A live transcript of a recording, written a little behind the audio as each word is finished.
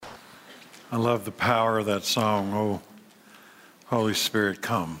I love the power of that song. Oh, Holy Spirit,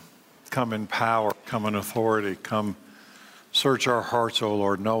 come. Come in power, come in authority, come search our hearts, O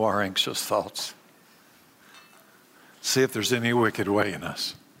Lord, know our anxious thoughts. See if there's any wicked way in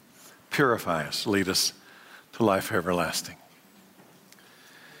us. Purify us, lead us to life everlasting.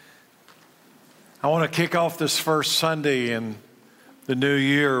 I want to kick off this first Sunday in the new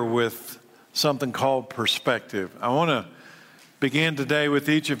year with something called perspective. I want to begin today with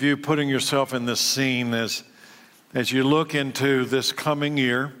each of you putting yourself in this scene as you look into this coming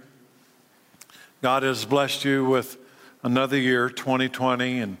year. God has blessed you with another year,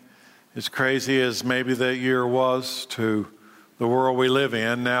 2020, and as crazy as maybe that year was to the world we live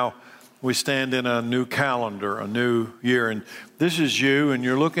in, now we stand in a new calendar, a new year, and this is you, and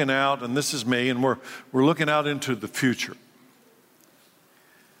you're looking out, and this is me, and we're looking out into the future.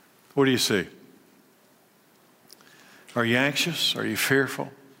 What do you see? Are you anxious? Are you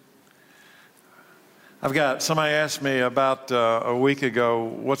fearful? Somebody asked me about a week ago,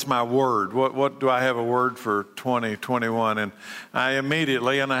 what's my word? What do I have a word for 2021? And I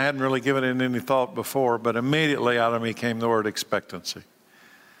immediately, and I hadn't really given it any thought before, but immediately out of me came the word expectancy.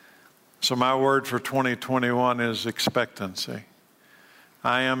 So my word for 2021 is expectancy.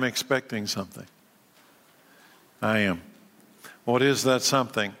 I am expecting something. I am. What is that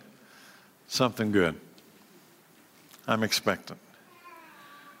something? Something good. I'm expectant.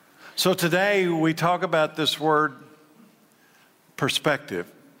 So today we talk about this word perspective.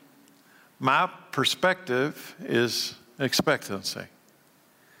 My perspective is expectancy.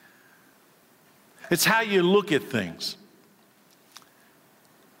 It's how you look at things.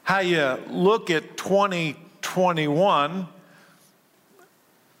 How you look at 2021,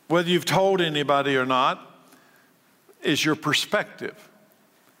 whether you've told anybody or not, is your perspective.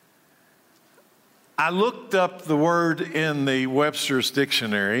 I looked up the word in the Webster's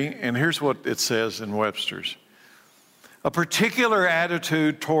dictionary, and here's what it says in Webster's. A particular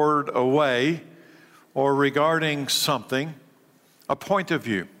attitude toward a way or regarding something, a point of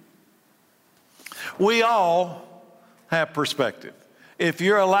view. We all have perspective. If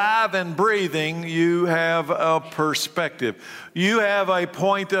you're alive and breathing, you have a perspective. You have a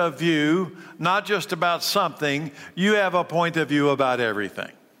point of view, not just about something, you have a point of view about everything.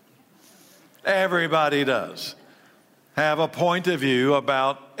 Everybody does have a point of view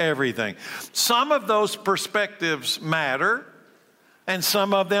about everything. Some of those perspectives matter, and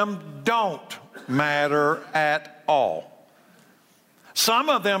some of them don't matter at all. Some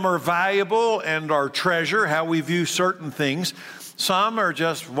of them are valuable and are treasure, how we view certain things. Some are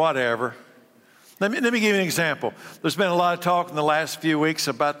just whatever. Let me give you an example. There's been a lot of talk in the last few weeks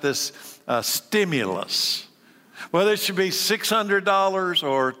about this stimulus. Whether it should be $600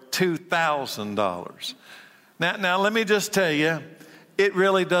 or $2,000. Now, let me just tell you, it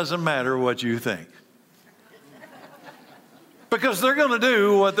really doesn't matter what you think. Because they're going to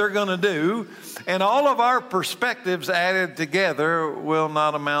do what they're going to do, and all of our perspectives added together will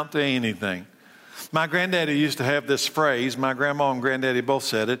not amount to anything. My granddaddy used to have this phrase. My grandma and granddaddy both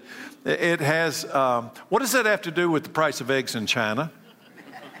said it. It has, what does that have to do with the price of eggs in China?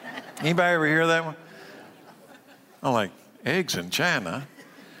 Anybody ever hear that one? I'm like, eggs in China?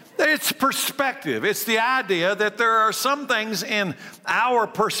 It's perspective. It's the idea that there are some things in our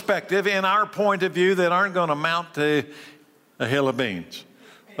perspective, in our point of view, that aren't going to amount to a hill of beans,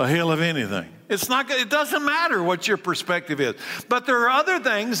 a hill of anything. It doesn't matter what your perspective is. But there are other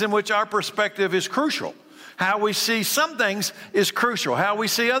things in which our perspective is crucial. How we see some things is crucial. How we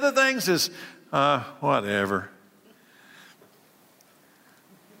see other things is whatever.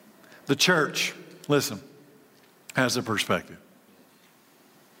 The church, listen, has a perspective.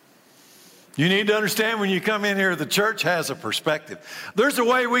 You need to understand when you come in here, the church has a perspective. There's a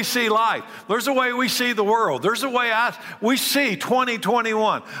way we see life. There's a way we see the world. There's a way we see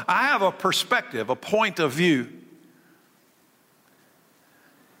 2021. I have a perspective, a point of view.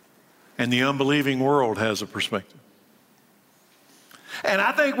 And the unbelieving world has a perspective. And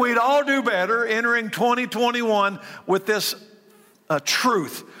I think we'd all do better entering 2021 with this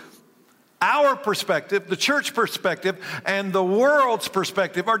truth. Our perspective, the church perspective, and the world's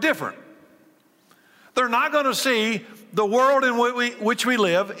perspective are different. They're not going to see the world in which we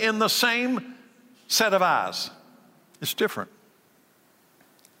live in the same set of eyes. It's different.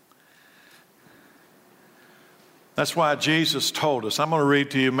 That's why Jesus told us. I'm going to read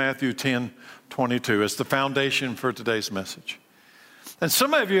to you Matthew 10:22 as the foundation for today's message. And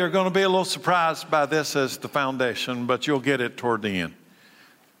some of you are going to be a little surprised by this as the foundation, but you'll get it toward the end.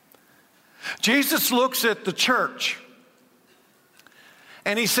 Jesus looks at the church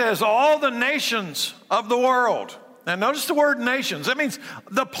and he says, all the nations of the world. Now notice the word nations. That means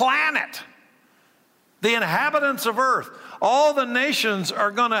the planet. the inhabitants of earth, all the nations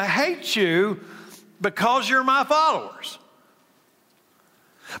are going to hate you because you're my followers.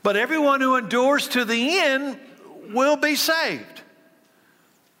 But everyone who endures to the end will be saved.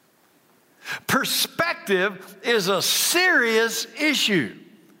 Perspective is a serious issue.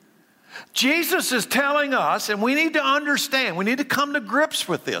 Jesus is telling us, and we need to understand, we need to come to grips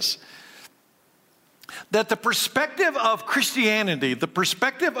with this, that the perspective of Christianity, the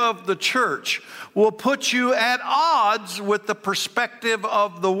perspective of the church, will put you at odds with the perspective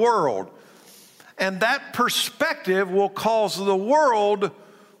of the world. And that perspective will cause the world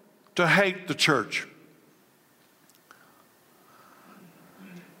to hate the church.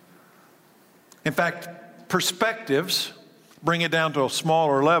 In fact, perspectives, bring it down to a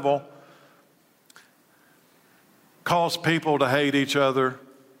smaller level, cause people to hate each other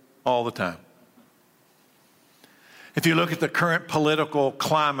all the time. If you look at the current political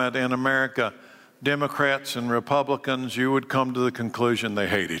climate in America, Democrats and Republicans, you would come to the conclusion they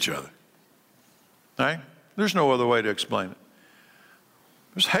hate each other. Right? There's no other way to explain it.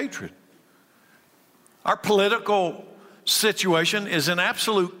 There's hatred. Our political situation is in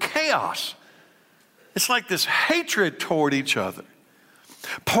absolute chaos. It's like this hatred toward each other.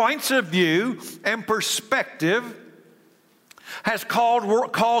 Points of view and perspective has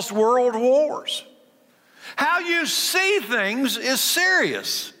caused world wars. How you see things is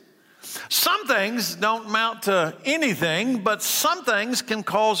serious. Some things don't amount to anything, but some things can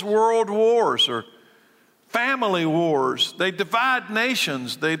cause world wars or family wars. They divide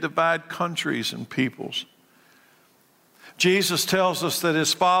nations. They divide countries and peoples. Jesus tells us that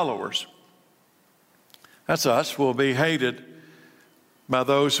his followers, that's us, will be hated by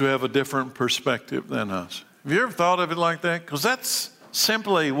those who have a different perspective than us. Have you ever thought of it like that? Because that's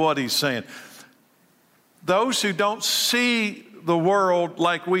simply what he's saying. Those who don't see the world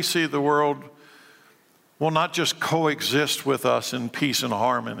like we see the world will not just coexist with us in peace and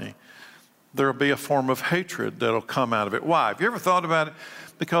harmony. There will be a form of hatred that will come out of it. Why? Have you ever thought about it?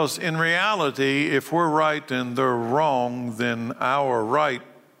 Because in reality, if we're right and they're wrong, then our right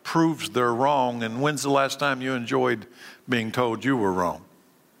proves they're wrong. And when's the last time you enjoyed being told you were wrong?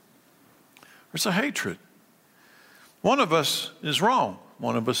 There's a hatred. One of us is wrong.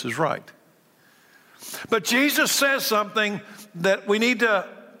 One of us is right. But Jesus says something that we need to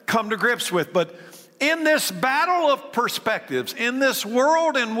come to grips with. But in this battle of perspectives, in this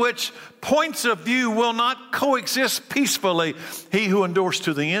world in which points of view will not coexist peacefully, he who endures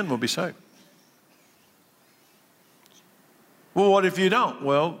to the end will be saved. Well, what if you don't?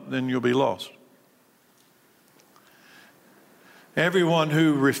 Well, then you'll be lost. Everyone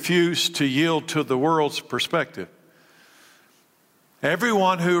who refused to yield to the world's perspective,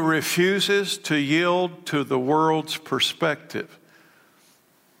 everyone who refuses to yield to the world's perspective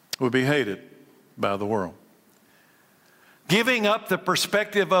will be hated by the world. Giving up the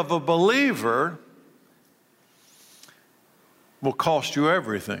perspective of a believer will cost you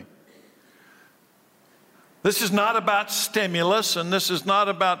everything. This is not about stimulus, and this is not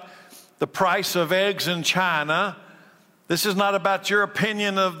about the price of eggs in China. This is not about your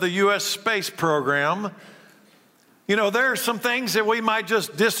opinion of the U.S. space program. You know, there are some things that we might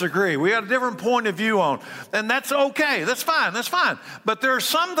just disagree. We have a different point of view on, and that's okay. That's fine. That's fine. But there are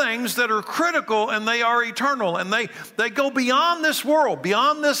some things that are critical, and they are eternal, and they go beyond this world,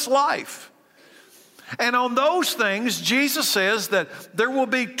 beyond this life. And on those things, Jesus says that there will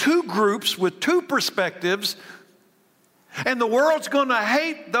be two groups with two perspectives, and the world's going to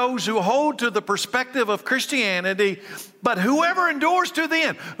hate those who hold to the perspective of Christianity, but whoever endures to the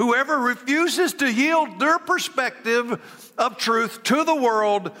end, whoever refuses to yield their perspective of truth to the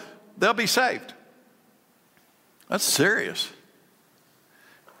world, they'll be saved. That's serious.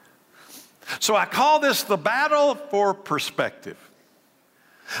 So I call this the battle for perspective.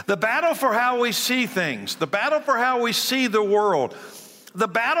 The battle for how we see things, the battle for how we see the world, the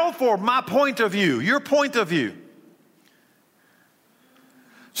battle for my point of view, your point of view.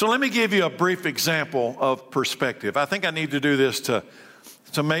 So let me give you a brief example of perspective. I think I need to do this to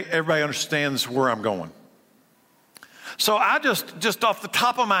make everybody understands where I'm going. So I just off the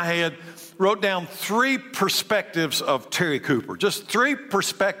top of my head wrote down 3 perspectives of Terry Cooper. Just 3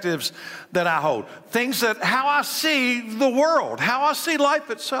 perspectives that I hold. Things that how I see the world, how I see life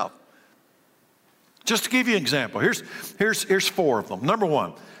itself. Just to give you an example, here's 4 of them. Number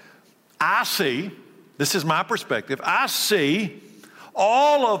 1, I see, this is my perspective, I see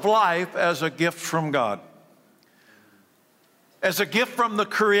all of life as a gift from God. As a gift from the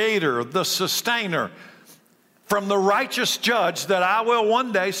Creator, the Sustainer, from the righteous judge that I will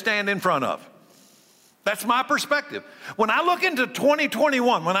one day stand in front of. That's my perspective. When I look into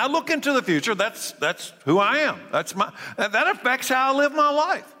 2021, when I look into the future, that's who I am. That affects how I live my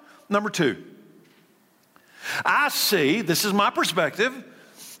life. Number 2, I see, this is my perspective,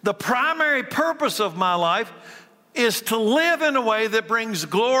 the primary purpose of my life is to live in a way that brings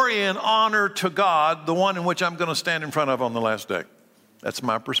glory and honor to God, the one in which I'm going to stand in front of on the last day. That's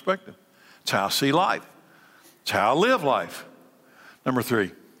my perspective. It's how I see life. It's how I live life. Number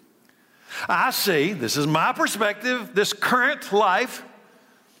 3, I see, this is my perspective, this current life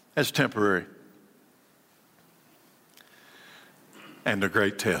as temporary and a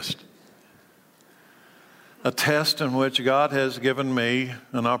great test. A test in which God has given me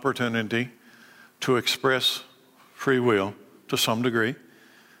an opportunity to express free will to some degree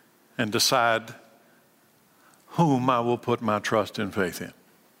and decide whom I will put my trust and faith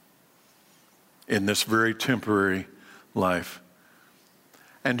in this very temporary life.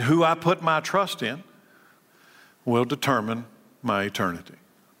 And who I put my trust in will determine my eternity.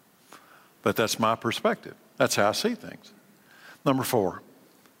 But that's my perspective. That's how I see things. Number 4,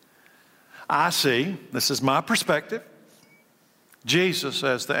 I see, this is my perspective, Jesus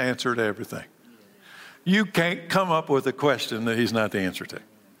as the answer to everything. You can't come up with a question that he's not the answer to.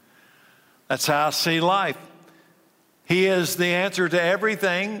 That's how I see life. He is the answer to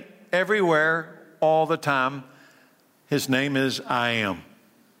everything, everywhere, all the time. His name is I Am.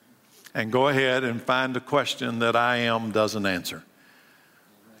 And go ahead and find a question that I Am doesn't answer.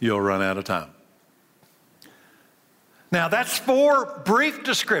 You'll run out of time. Now, that's 4 brief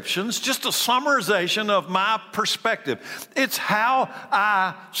descriptions, just a summarization of my perspective. It's how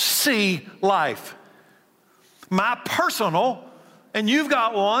I see life. My personal, and you've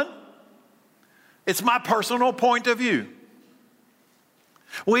got one, it's my personal point of view.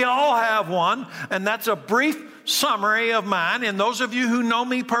 We all have one, and that's a brief summary of mine. And those of you who know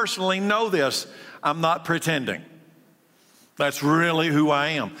me personally know this. I'm not pretending. That's really who I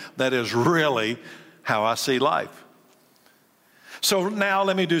am. That is really how I see life. So now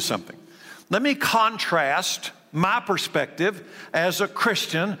let me do something. Let me contrast my perspective as a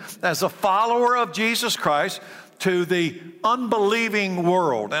Christian, as a follower of Jesus Christ, to the unbelieving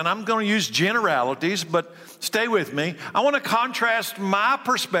world. And I'm going to use generalities, but stay with me. I want to contrast my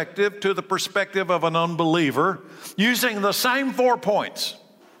perspective to the perspective of an unbeliever using the same 4 points.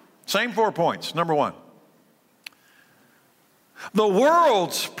 Same 4 points. Number 1, the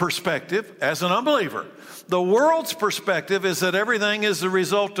world's perspective as an unbeliever. The world's perspective is that everything is the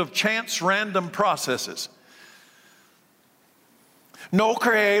result of chance, random processes. No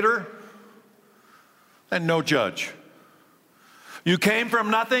creator and no judge. You came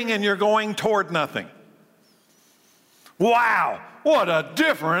from nothing and you're going toward nothing. Wow, what a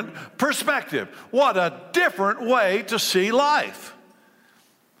different perspective. What a different way to see life.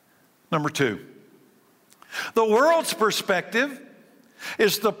 Number 2, the world's perspective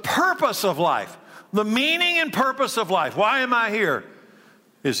is the purpose of life, the meaning and purpose of life. Why am I here?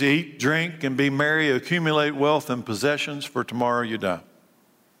 Is to eat, drink, and be merry, accumulate wealth and possessions, for tomorrow you die.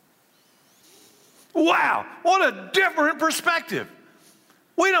 Wow, what a different perspective.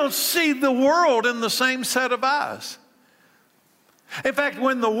 We don't see the world in the same set of eyes. In fact,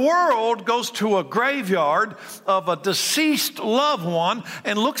 when the world goes to a graveyard of a deceased loved one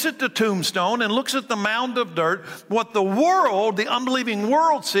and looks at the tombstone and looks at the mound of dirt, what the world, the unbelieving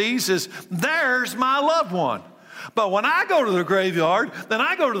world, sees is, there's my loved one. But when I go to the graveyard, then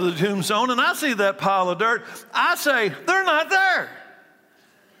I go to the tombstone and I see that pile of dirt, I say, they're not there.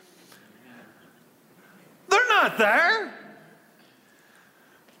 They're not there.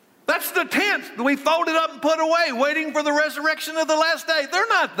 That's the tent we folded up and put away, waiting for the resurrection of the last day. They're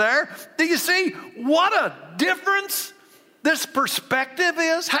not there. Do you see what a difference this perspective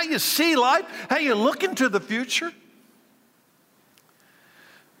is? How you see life, how you look into the future?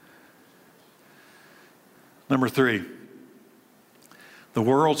 Number 3, the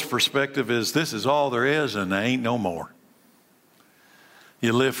world's perspective is this is all there is and there ain't no more.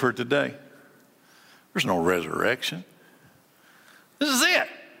 You live for today. There's no resurrection. This is it.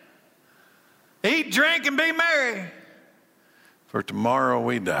 Eat, drink, and be merry, for tomorrow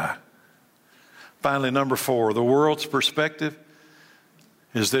we die. Finally, number 4, the world's perspective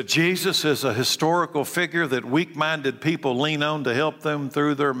is that Jesus is a historical figure that weak-minded people lean on to help them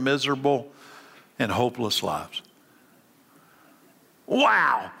through their miserable and hopeless lives.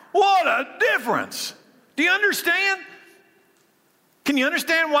 Wow, what a difference. Do you understand? Can you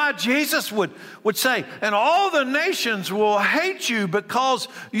understand why Jesus would say, and all the nations will hate you because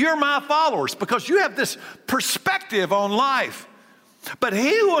you're my followers, because you have this perspective on life. But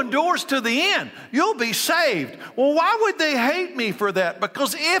he who endures to the end, you'll be saved. Well, why would they hate me for that?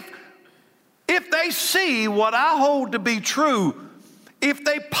 Because if if they see what I hold to be true, if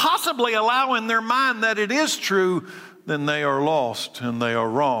they possibly allow in their mind that it is true, then they are lost and they are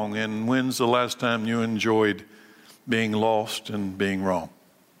wrong. And when's the last time you enjoyed being lost and being wrong?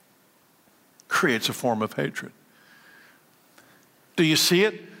 Creates a form of hatred. Do you see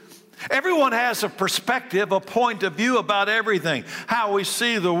it? Everyone has a perspective, a point of view about everything, how we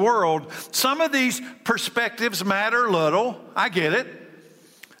see the world. Some of these perspectives matter little, I get it,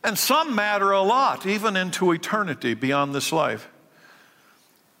 and some matter a lot, even into eternity beyond this life.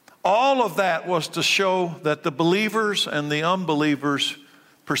 All of that was to show that the believers and the unbelievers'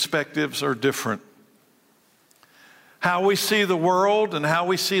 perspectives are different. How we see the world and how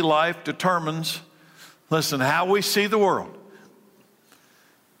we see life determines, listen, how we see the world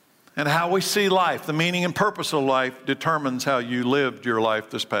and how we see life, the meaning and purpose of life, determines how you lived your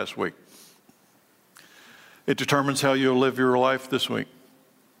life this past week. It determines how you'll live your life this week.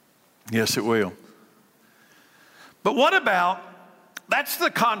 Yes, it will. But what about, that's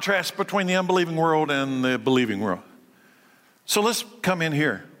the contrast between the unbelieving world and the believing world. So let's come in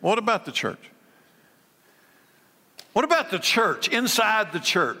here. What about the church? What about the church, inside the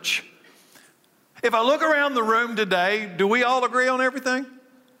church? If I look around the room today, do we all agree on everything?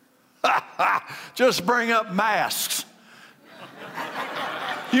 Just bring up masks.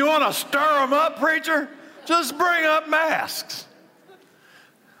 You want to stir them up, preacher? Just bring up masks.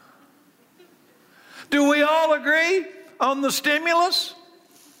 Do we all agree on the stimulus?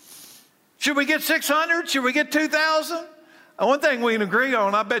 Should we get 600? Should we get 2,000? One thing we can agree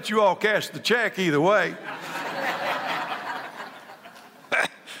on, I bet you all cashed the check either way.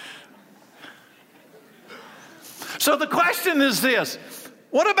 So the question is this.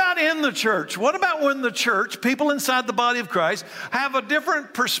 What about in the church? What about when the church, people inside the body of Christ, have a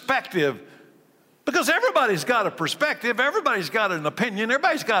different perspective? Because everybody's got a perspective. Everybody's got an opinion.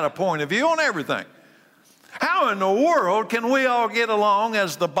 Everybody's got a point of view on everything. How in the world can we all get along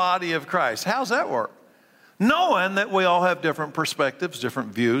as the body of Christ? How's that work? Knowing that we all have different perspectives,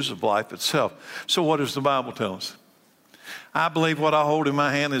 different views of life itself. So what does the Bible tell us? I believe what I hold in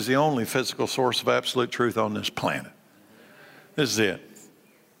my hand is the only physical source of absolute truth on this planet. This is it.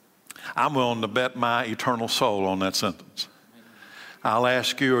 I'm willing to bet my eternal soul on that sentence. I'll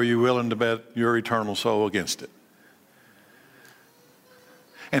ask you, are you willing to bet your eternal soul against it?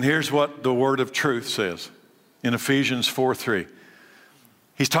 And here's what the word of truth says in Ephesians 4:3.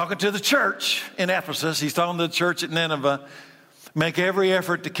 He's talking to the church in Ephesus. He's talking to the church at Nineveh. Make every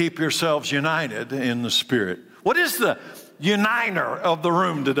effort to keep yourselves united in the Spirit. What is the uniter of the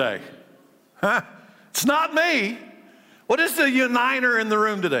room today? Huh? It's not me. What is the uniter in the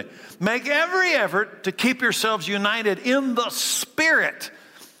room today? Make every effort to keep yourselves united in the Spirit.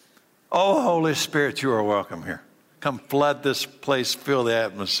 Oh, Holy Spirit, you are welcome here. Come flood this place, fill the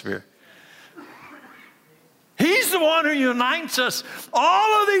atmosphere. He's the one who unites us.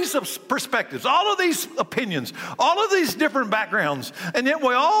 All of these perspectives, all of these opinions, all of these different backgrounds, and yet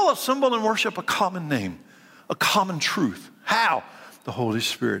we all assemble and worship a common name, a common truth. How? The Holy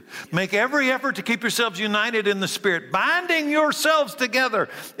Spirit. Make every effort to keep yourselves united in the Spirit, binding yourselves together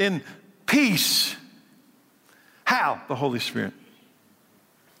in peace. How? The Holy Spirit.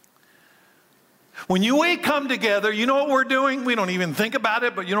 When we come together, you know what we're doing? We don't even think about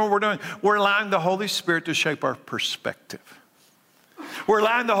it, but you know what we're doing? We're allowing the Holy Spirit to shape our perspective. We're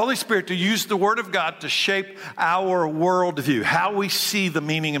allowing the Holy Spirit to use the Word of God to shape our worldview, how we see the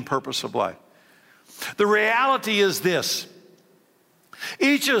meaning and purpose of life. The reality is this.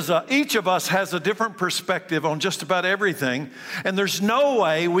 Each of us has a different perspective on just about everything, and there's no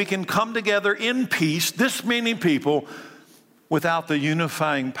way we can come together in peace, this many people, without the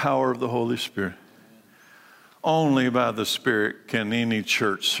unifying power of the Holy Spirit. Only by the Spirit can any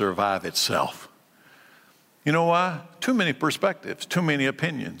church survive itself. You know why? Too many perspectives, too many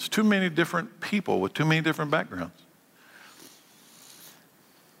opinions, too many different people with too many different backgrounds.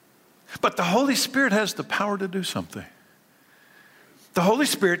 But the Holy Spirit has the power to do something. The Holy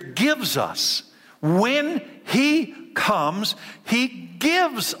Spirit gives us. When He comes, He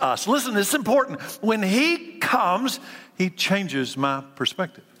gives us. Listen, it's important. When He comes, He changes my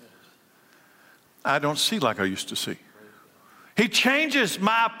perspective. I don't see like I used to see. He changes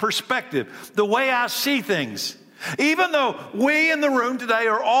my perspective, the way I see things. Even though we in the room today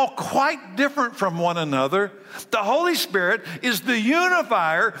are all quite different from one another, the Holy Spirit is the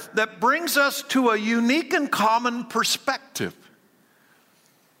unifier that brings us to a unique and common perspective.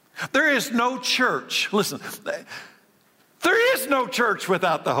 There is no church, listen, there is no church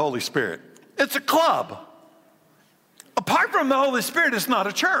without the Holy Spirit. It's a club. Apart from the Holy Spirit, it's not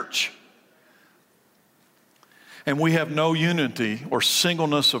a church. And we have no unity or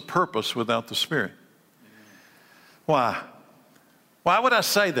singleness of purpose without the Spirit. Why? Why would I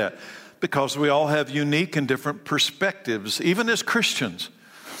say that? Because we all have unique and different perspectives, even as Christians.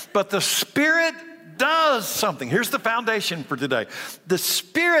 But the Spirit does something. Here's the foundation for today. The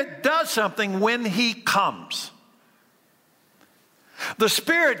Spirit does something when He comes. The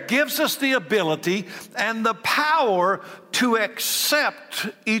Spirit gives us the ability and the power to accept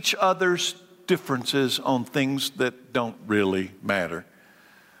each other's differences on things that don't really matter,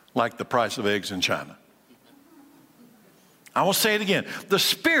 like the price of eggs in China. I will say it again. The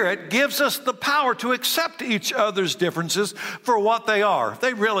Spirit gives us the power to accept each other's differences for what they are.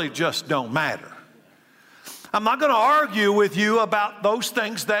 They really just don't matter. I'm not going to argue with you about those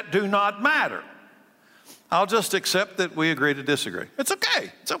things that do not matter. I'll just accept that we agree to disagree. It's okay.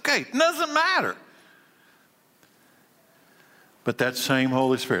 It's okay. It doesn't matter. But that same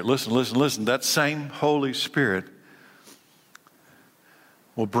Holy Spirit, listen, that same Holy Spirit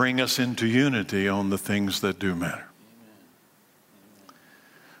will bring us into unity on the things that do matter.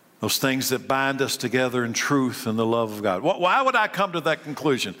 Those things that bind us together in truth and the love of God. Why would I come to that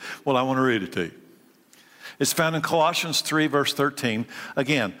conclusion? Well, I want to read it to you. It's found in Colossians 3, verse 13.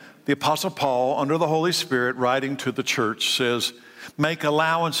 Again, the Apostle Paul, under the Holy Spirit, writing to the church, says, make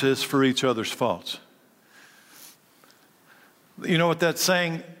allowances for each other's faults. You know what that's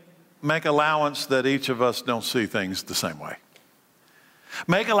saying? Make allowance that each of us don't see things the same way.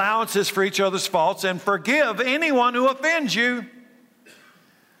 Make allowances for each other's faults and forgive anyone who offends you.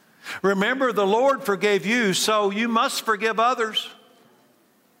 Remember, the Lord forgave you, so you must forgive others.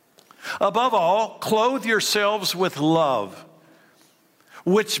 Above all, clothe yourselves with love,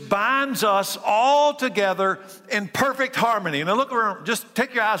 which binds us all together in perfect harmony. Now look around, just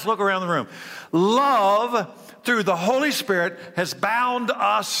take your eyes, look around the room. Love, through the Holy Spirit, has bound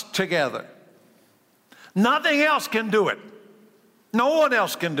us together. Nothing else can do it. No one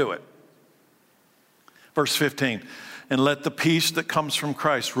else can do it. Verse 15, and let the peace that comes from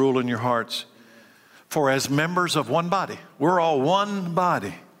Christ rule in your hearts. For as members of one body, we're all one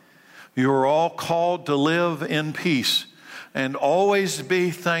body, you are all called to live in peace and always be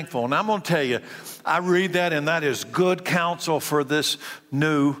thankful. And I'm going to tell you, I read that, and that is good counsel for this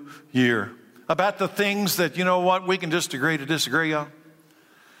new year. About the things that, you know what, we can just agree to disagree on.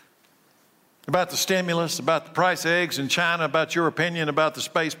 About the stimulus, about the price of eggs in China, about your opinion about the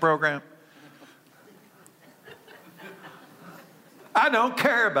space program. I don't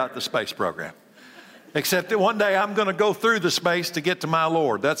care about the space program. Except that one day I'm going to go through the space to get to my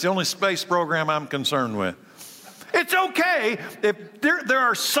Lord. That's the only space program I'm concerned with. It's okay if there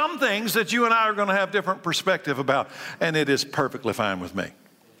are some things that you and I are going to have different perspective about, and it is perfectly fine with me.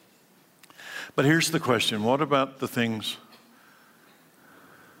 But here's the question. What about the things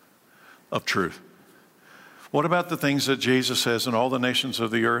of truth? What about the things that Jesus says, and all the nations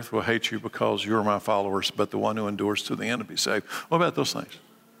of the earth will hate you because you are my followers, but the one who endures to the end will be saved? What about those things?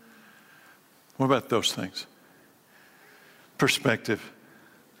 What about those things? Perspective.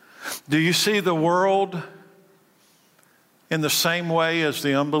 Do you see the world in the same way as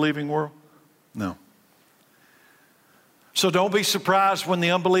the unbelieving world? No. So don't be surprised when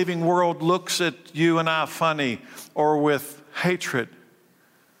the unbelieving world looks at you and I funny or with hatred.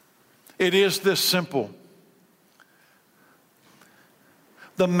 It is this simple.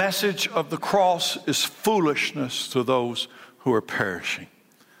 The message of the cross is foolishness to those who are perishing.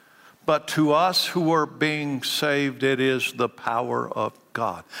 But to us who are being saved, it is the power of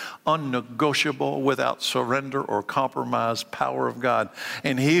God. Unnegotiable, without surrender or compromise, power of God.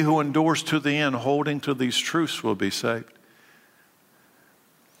 And he who endures to the end, holding to these truths, will be saved.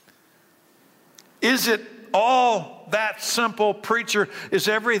 Is it all that simple, preacher? Is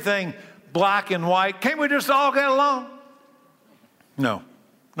everything black and white? Can't we just all get along? No.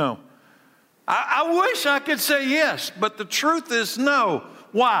 I wish I could say yes, but the truth is no.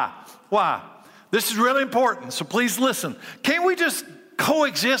 Why? This is really important, so please listen. Can't we just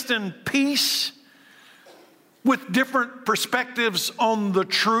coexist in peace with different perspectives on the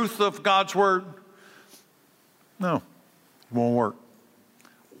truth of God's Word? No, it won't work.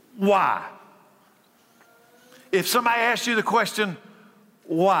 Why? If somebody asks you the question,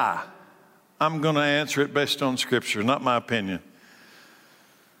 why? I'm going to answer it based on Scripture, not my opinion.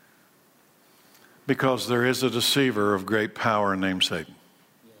 Because there is a deceiver of great power named Satan.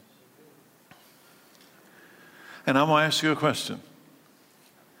 And I'm going to ask you a question.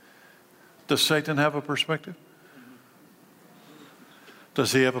 Does Satan have a perspective?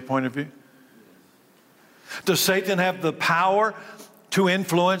 Does he have a point of view? Does Satan have the power to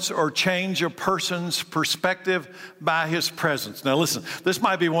influence or change a person's perspective by his presence? Now listen, this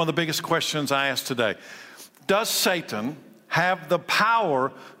might be one of the biggest questions I ask today. Does Satan have the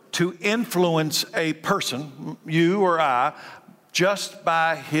power to influence a person, you or I, just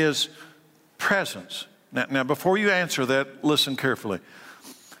by his presence? Now, before you answer that, listen carefully.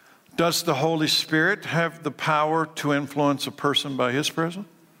 Does the Holy Spirit have the power to influence a person by his presence?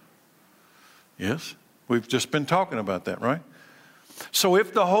 Yes. We've just been talking about that, right? So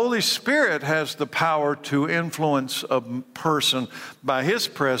if the Holy Spirit has the power to influence a person by his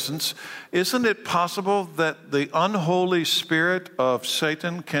presence, isn't it possible that the unholy spirit of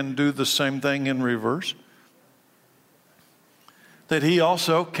Satan can do the same thing in reverse? That he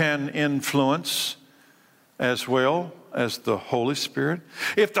also can influence as well as the Holy Spirit?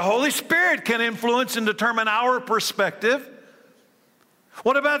 If the Holy Spirit can influence and determine our perspective,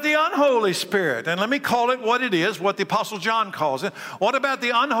 what about the unholy spirit? And let me call it what it is, what the Apostle John calls it. What about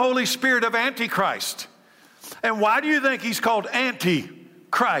the unholy spirit of Antichrist? And why do you think he's called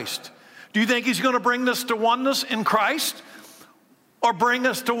Antichrist? Do you think he's going to bring us to oneness in Christ or bring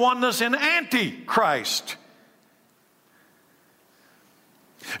us to oneness in Antichrist?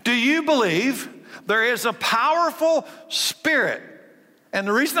 Do you believe there is a powerful spirit? And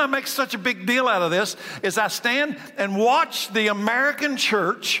the reason I make such a big deal out of this is I stand and watch the American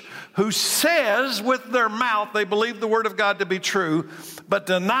church who says with their mouth they believe the Word of God to be true, but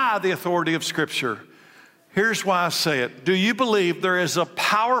deny the authority of Scripture. Here's why I say it. Do you believe there is a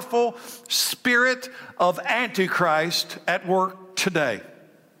powerful spirit of Antichrist at work today,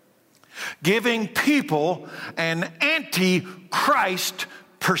 giving people an Antichrist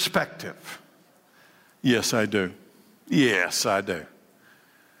perspective? Yes, I do. Yes, I do.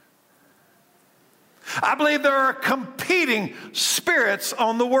 I believe there are competing spirits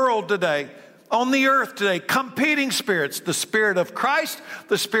on the world today, on the earth today, competing spirits. The spirit of Christ,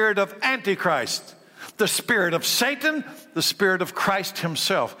 the spirit of Antichrist, the spirit of Satan, the spirit of Christ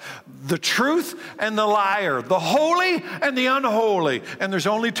himself, the truth and the liar, the holy and the unholy. And there's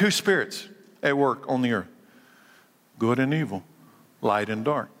only two spirits at work on the earth: good and evil, light and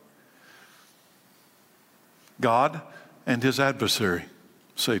dark. God and his adversary,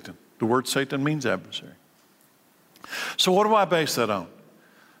 Satan. The word Satan means adversary. So what do I base that on?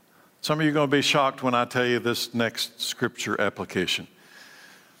 Some of you are going to be shocked when I tell you this next scripture application.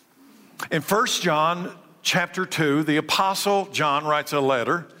 In 1 John chapter 2, the Apostle John writes a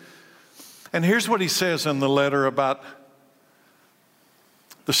letter. And here's what he says in the letter about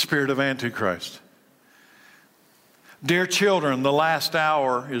the spirit of Antichrist. Dear children, the last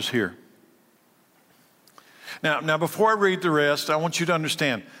hour is here. Now, before I read the rest, I want you to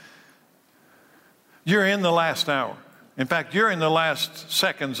understand, you're in the last hour. In fact, you're in the last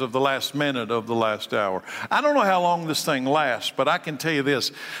seconds of the last minute of the last hour. I don't know how long this thing lasts, but I can tell you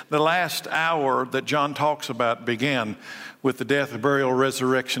this. The last hour that John talks about began with the death, burial,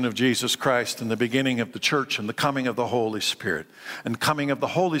 resurrection of Jesus Christ and the beginning of the church and the coming of the Holy Spirit. And coming of the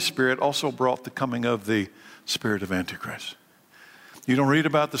Holy Spirit also brought the coming of the spirit of Antichrist. You don't read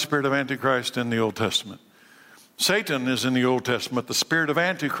about the spirit of Antichrist in the Old Testament. Satan is in the Old Testament. The spirit of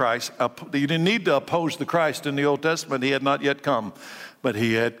Antichrist, you didn't need to oppose the Christ in the Old Testament. He had not yet come, but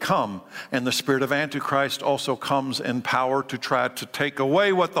he had come. And the spirit of Antichrist also comes in power to try to take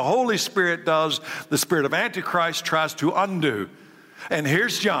away what the Holy Spirit does. The spirit of Antichrist tries to undo. And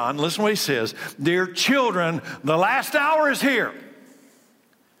here's John. Listen what he says. Dear children, the last hour is here.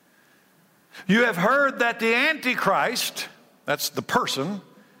 You have heard that the Antichrist, that's the person,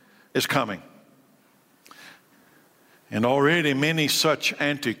 is coming. And already many such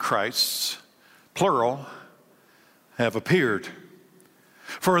antichrists, plural, have appeared.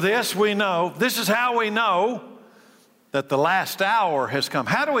 For this we know, this is how we know that the last hour has come.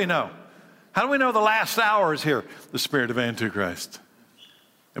 How do we know? How do we know the last hour is here? The spirit of Antichrist.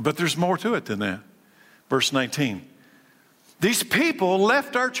 But there's more to it than that. Verse 19. These people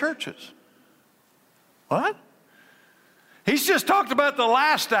left our churches. What? He's just talked about the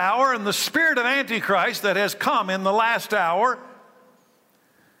last hour and the spirit of Antichrist that has come in the last hour.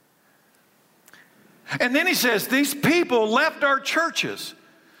 And then he says, these people left our churches,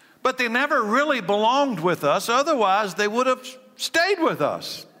 but they never really belonged with us. Otherwise, they would have stayed with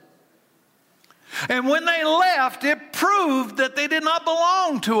us. And when they left, it proved that they did not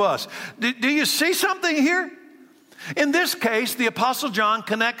belong to us. Do you see something here? In this case, the Apostle John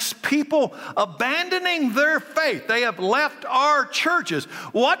connects people abandoning their faith. They have left our churches.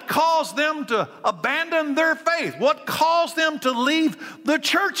 What caused them to abandon their faith? What caused them to leave the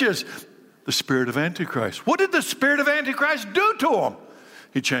churches? The spirit of Antichrist. What did the spirit of Antichrist do to them?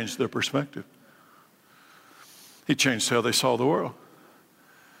 He changed their perspective. He changed how they saw the world.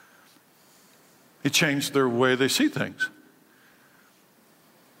 He changed their way they see things.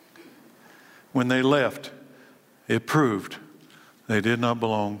 When they left, it proved they did not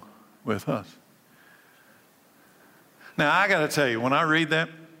belong with us. Now, I got to tell you, when I read that,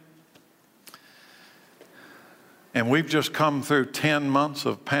 and we've just come through 10 months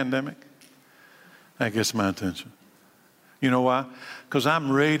of pandemic, that gets my attention. You know why? Because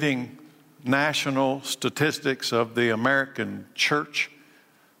I'm reading national statistics of the American church.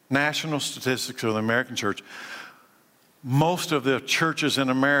 National statistics of the American church. Most of the churches in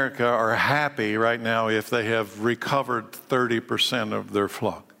America are happy right now if they have recovered 30% of their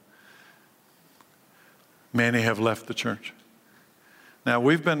flock. Many have left the church. Now,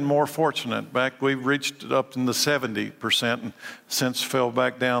 we've been more fortunate. We've reached up in the 70% and since fell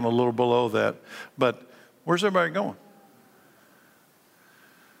back down a little below that. But where's everybody going?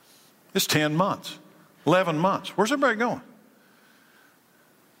 It's 10 months, 11 months. Where's everybody going?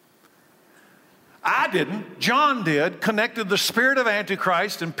 I didn't. John did, connected the spirit of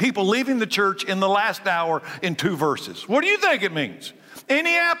Antichrist and people leaving the church in the last hour in 2 verses. What do you think it means?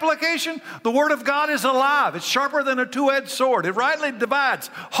 Any application? The Word of God is alive. It's sharper than a two-edged sword. It rightly divides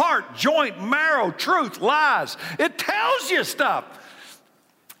heart, joint, marrow, truth, lies. It tells you stuff.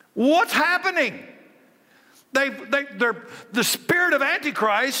 What's happening? The spirit of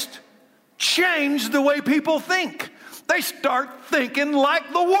Antichrist changed the way people think. They start thinking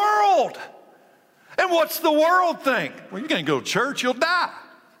like the world. And what's the world think? Well, you can't go to church, you'll die.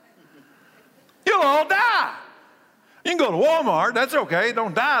 You'll all die. You can go to Walmart, that's okay,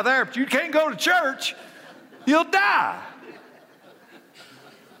 don't die there, but you can't go to church, you'll die.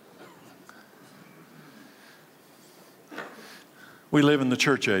 We live in the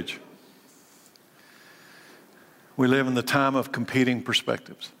church age. We live in the time of competing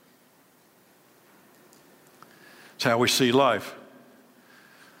perspectives. It's how we see life.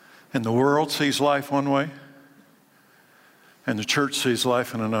 And the world sees life one way, and the church sees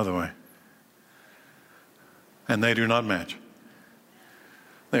life in another way. And they do not match.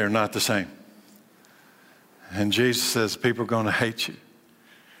 They are not the same. And Jesus says people are going to hate you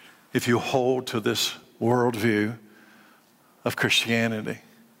if you hold to this worldview of Christianity.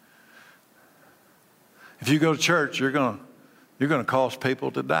 If you go to church, you're going to cause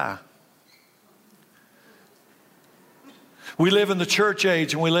people to die. We live in the church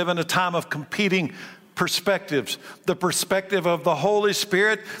age, and we live in a time of competing perspectives. The perspective of the Holy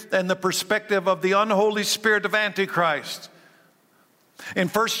Spirit and the perspective of the unholy spirit of Antichrist. In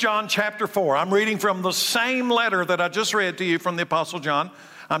 1 John chapter 4, I'm reading from the same letter that I just read to you from the Apostle John.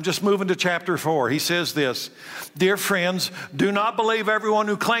 I'm just moving to chapter 4. He says this, "Dear friends, do not believe everyone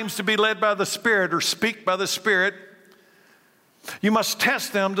who claims to be led by the Spirit or speak by the Spirit. You must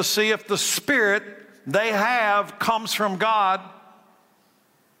test them to see if the Spirit they have comes from God."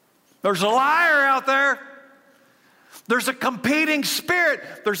 There's a liar out there. There's a competing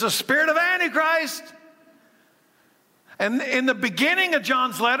spirit. There's a spirit of Antichrist. And in the beginning of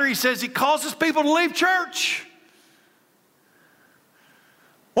John's letter, he says he causes people to leave church.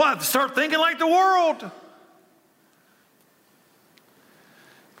 What? To start thinking like the world.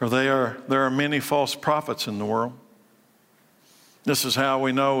 For there are many false prophets in the world. This is how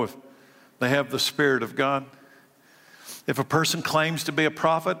we know if they have the Spirit of God. If a person claims to be a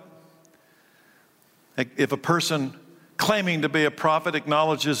prophet, if a person claiming to be a prophet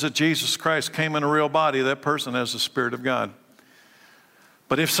acknowledges that Jesus Christ came in a real body, that person has the Spirit of God.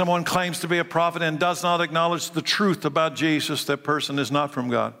 But if someone claims to be a prophet and does not acknowledge the truth about Jesus, that person is not from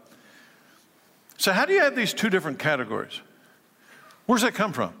God. So how do you have these 2 different categories? Where's that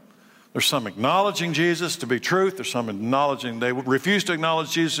come from? There's some acknowledging Jesus to be truth. There's some acknowledging, they refuse to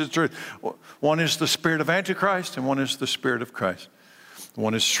acknowledge Jesus as truth. One is the spirit of Antichrist and one is the Spirit of Christ.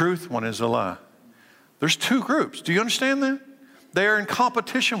 One is truth, one is a lie. There's 2 groups. Do you understand that? They are in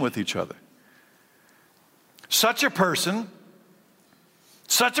competition with each other. Such a person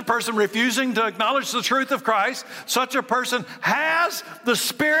refusing to acknowledge the truth of Christ, such a person has the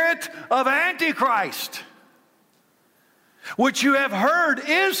spirit of Antichrist, which you have heard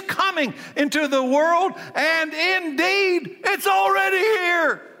is coming into the world, and indeed, it's already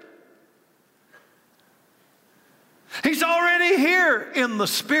here. He's already here in the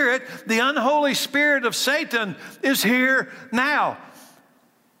Spirit. The unholy spirit of Satan is here now,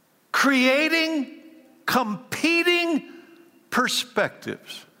 creating competing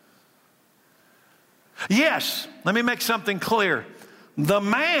perspectives. Yes, let me make something clear. The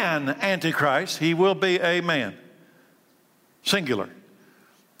man, Antichrist, he will be a man. Singular.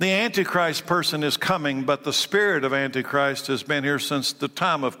 The Antichrist person is coming, but the spirit of Antichrist has been here since the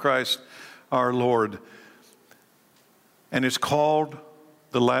time of Christ our Lord. And it's called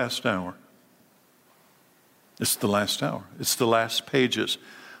the last hour. It's the last hour. It's the last pages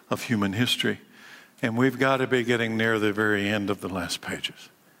of human history. And we've got to be getting near the very end of the last pages.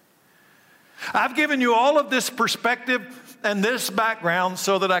 I've given you all of this perspective and this background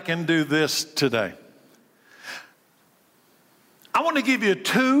so that I can do this today. I want to give you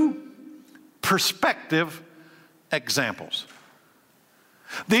 2 perspective examples.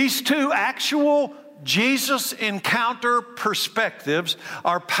 These 2 actual Jesus encounter perspectives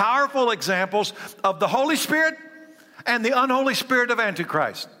are powerful examples of the Holy Spirit and the unholy spirit of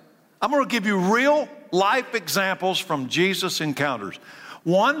Antichrist. I'm going to give you real life examples from Jesus encounters.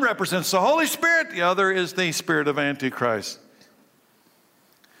 One represents the Holy Spirit, the other is the spirit of Antichrist.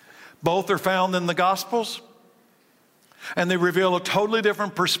 Both are found in the Gospels, and they reveal a totally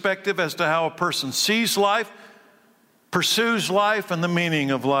different perspective as to how a person sees life, pursues life, and the meaning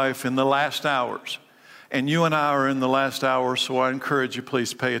of life in the last hours. And you and I are in the last hour, so I encourage you,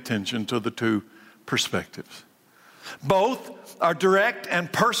 please pay attention to the 2 perspectives. Both are direct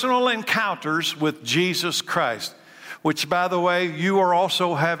and personal encounters with Jesus Christ, which, by the way, you are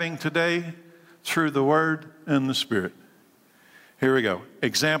also having today through the Word and the Spirit. Here we go.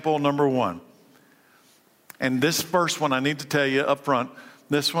 Example number 1. And this first one, I need to tell you up front,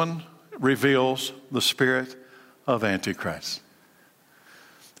 this one reveals the spirit of Antichrist.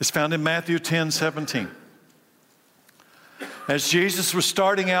 It's found in Matthew 10:17. As Jesus was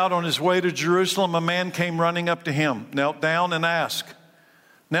starting out on his way to Jerusalem, a man came running up to him, knelt down and asked,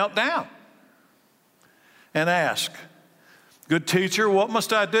 "Good teacher, what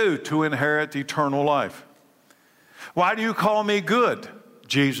must I do to inherit eternal life?" "Why do you call me good?"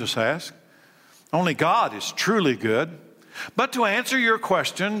 Jesus asked. "Only God is truly good. But to answer your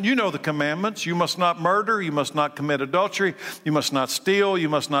question, you know the commandments. You must not murder. You must not commit adultery. You must not steal. You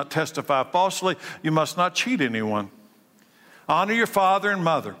must not testify falsely. You must not cheat anyone. Honor your father and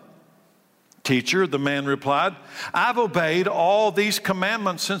mother." "Teacher," the man replied, "I've obeyed all these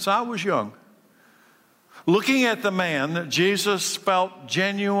commandments since I was young." Looking at the man, Jesus felt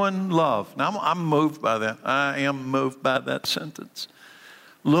genuine love. Now, I'm moved by that. I am moved by that sentence.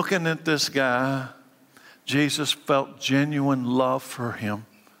 Looking at this guy, Jesus felt genuine love for him.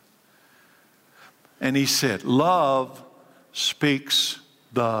 And he said, "Love speaks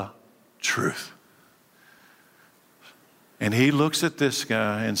the truth." And he looks at this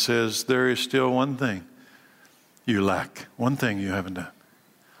guy and says, "There is still one thing you lack, one thing you haven't done."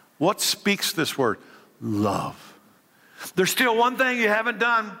 What speaks this word? Love. There's still one thing you haven't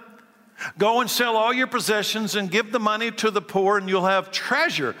done. Go and sell all your possessions and give the money to the poor, and you'll have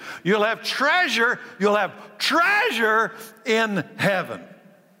treasure. You'll have treasure. You'll have treasure in heaven.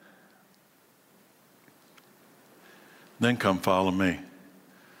 Then come follow me.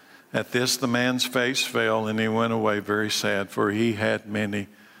 At this, the man's face fell, and he went away very sad, for he had many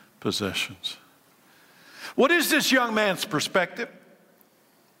possessions. What is this young man's perspective?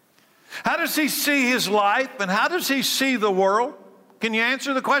 How does he see his life, and how does he see the world? Can you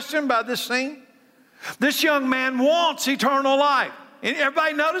answer the question by this scene? This young man wants eternal life.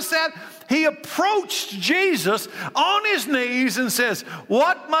 Everybody notice that? He approached Jesus on his knees and says,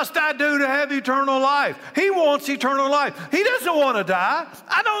 "What must I do to have eternal life?" He wants eternal life. He doesn't want to die.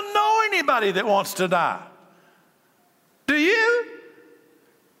 I don't know anybody that wants to die. Do you?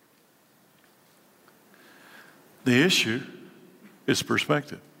 The issue is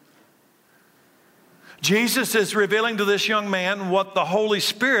perspective. Jesus is revealing to this young man what the Holy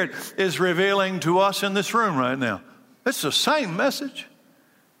Spirit is revealing to us in this room right now. It's the same message.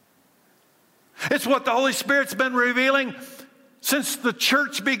 It's what the Holy Spirit's been revealing since the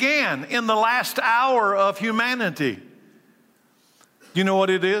church began in the last hour of humanity. You know what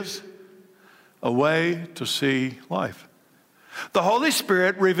it is? A way to see life. The Holy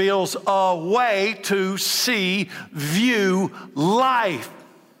Spirit reveals a way to see, view life.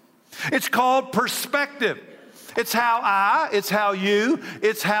 It's called perspective. It's how it's how you,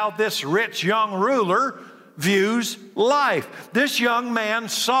 it's how this rich young ruler views life. This young man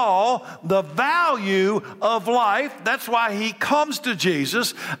saw the value of life. That's why he comes to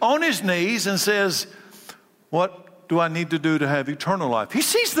Jesus on his knees and says, "What do I need to do to have eternal life?" He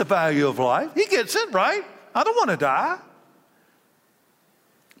sees the value of life. He gets it, right? I don't want to die.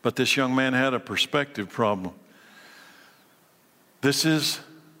 But this young man had a perspective problem.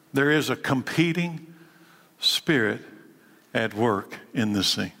 There is a competing spirit at work in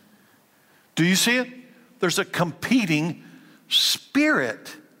this thing. Do you see it? There's a competing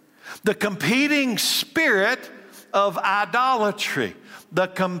spirit. The competing spirit of idolatry. The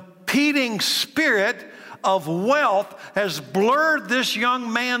competing spirit of wealth has blurred this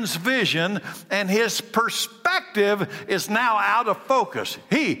young man's vision, and his perspective is now out of focus.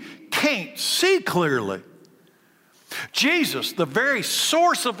 He can't see clearly. Jesus, the very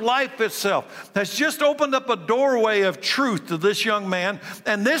source of life itself, has just opened up a doorway of truth to this young man.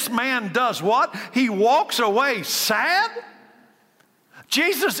 And this man does what? He walks away sad.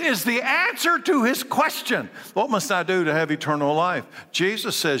 Jesus is the answer to his question. What must I do to have eternal life?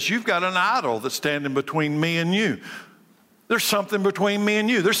 Jesus says, you've got an idol that's standing between me and you. There's something between me and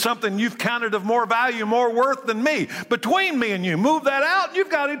you. There's something you've counted of more value, more worth than me. Between me and you. Move that out and you've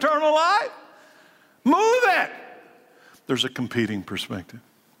got eternal life. Move it. There's a competing perspective.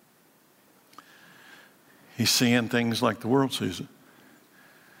 He's seeing things like the world sees it.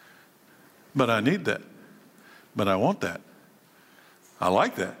 But I need that. But I want that. I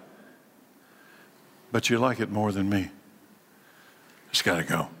like that. But you like it more than me. It's got to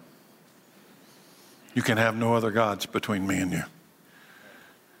go. You can have no other gods between me and you.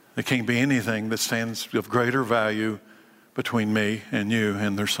 There can't be anything that stands of greater value between me and you,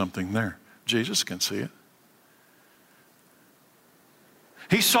 and there's something there. Jesus can see it.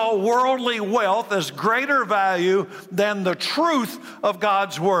 He saw worldly wealth as greater value than the truth of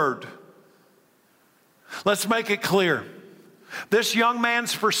God's word. Let's make it clear. This young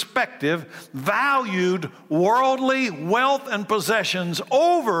man's perspective valued worldly wealth and possessions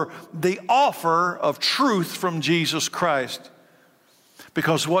over the offer of truth from Jesus Christ.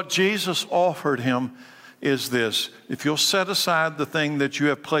 Because what Jesus offered him is this: if you'll set aside the thing that you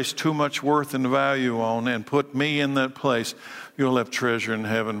have placed too much worth and value on and put me in that place, you'll have treasure in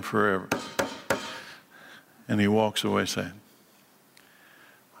heaven forever. And he walks away saying,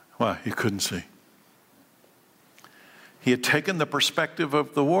 why? He couldn't see. He had taken the perspective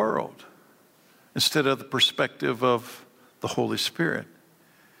of the world instead of the perspective of the Holy Spirit.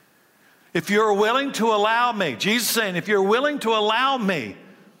 If you're willing to allow me, Jesus is saying, if you're willing to allow me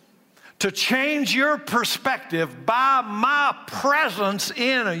to change your perspective by my presence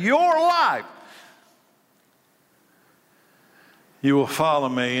in your life, you will follow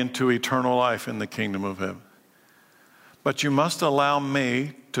me into eternal life in the kingdom of heaven. But you must allow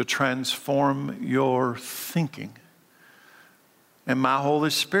me to transform your thinking. And my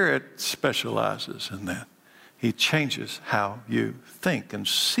Holy Spirit specializes in that. He changes how you think and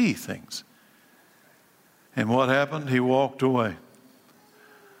see things. And what happened? He walked away.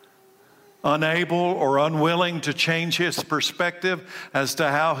 Unable or unwilling to change his perspective as to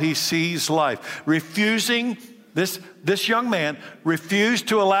how he sees life. Refusing, this young man refused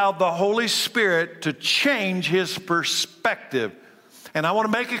to allow the Holy Spirit to change his perspective. And I want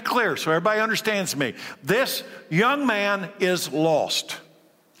to make it clear so everybody understands me. This young man is lost.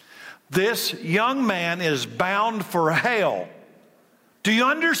 This young man is bound for hell. Do you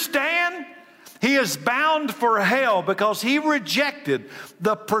understand? He is bound for hell because he rejected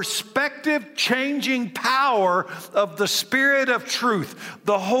the perspective-changing power of the Spirit of truth,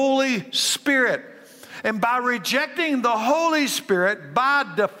 the Holy Spirit. And by rejecting the Holy Spirit, by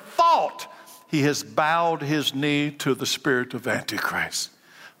default, he has bowed his knee to the spirit of Antichrist,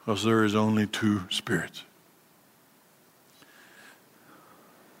 because there is only two spirits.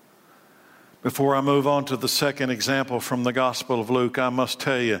 Before I move on to the second example from the Gospel of Luke, I must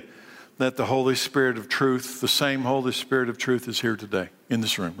tell you that the Holy Spirit of truth, the same Holy Spirit of truth, is here today in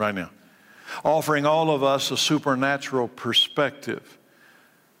this room right now, offering all of us a supernatural perspective.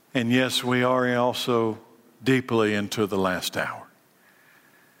 And yes, we are also deeply into the last hour.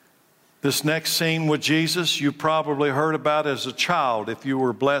 This next scene with Jesus, you probably heard about as a child if you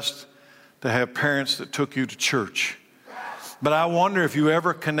were blessed to have parents that took you to church. But I wonder if you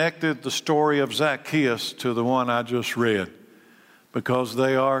ever connected the story of Zacchaeus to the one I just read, because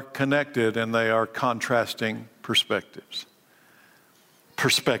they are connected and they are contrasting perspectives.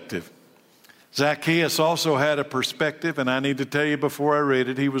 Perspective. Zacchaeus also had a perspective, and I need to tell you before I read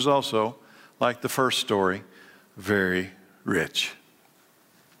it, he was also, like the first story, very rich.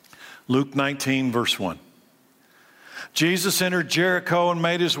 Luke 19, verse 1. Jesus entered Jericho and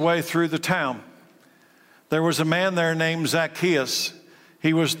made his way through the town. There was a man there named Zacchaeus.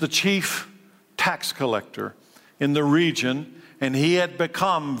 He was the chief tax collector in the region, and he had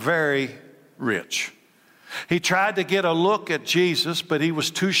become very rich. He tried to get a look at Jesus, but he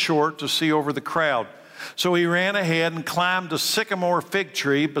was too short to see over the crowd. So he ran ahead and climbed a sycamore fig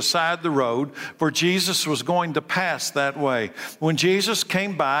tree beside the road, for Jesus was going to pass that way. When Jesus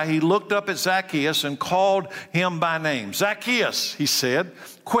came by, he looked up at Zacchaeus and called him by name. Zacchaeus, he said,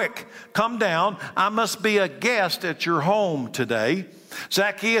 quick, come down. I must be a guest at your home today.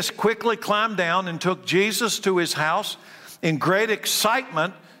 Zacchaeus quickly climbed down and took Jesus to his house in great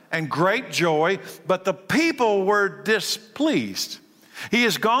excitement and great joy, but the people were displeased. He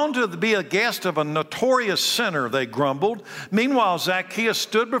has gone to be a guest of a notorious sinner, they grumbled. Meanwhile, Zacchaeus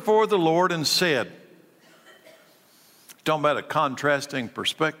stood before the Lord and said, Talking about a contrasting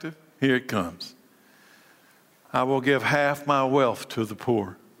perspective. Here it comes. I will give half my wealth to the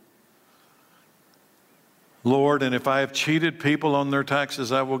poor. Lord, and if I have cheated people on their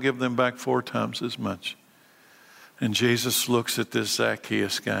taxes, I will give them back 4 times as much. And Jesus looks at this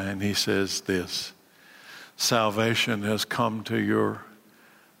Zacchaeus guy and he says this, salvation has come to your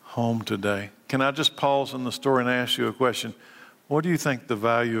home today. Can I just pause in the story and ask you a question? What do you think the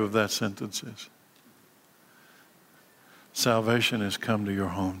value of that sentence is? Salvation has come to your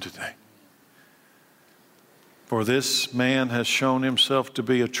home today. For this man has shown himself to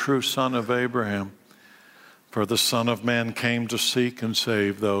be a true son of Abraham. For the Son of Man came to seek and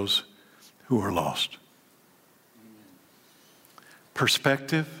save those who are lost.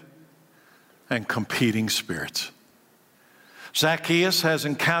 Perspective and competing spirits. Zacchaeus has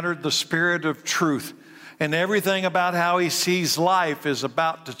encountered the spirit of truth, and everything about how he sees life is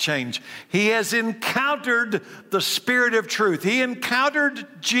about to change. He has encountered the spirit of truth. He encountered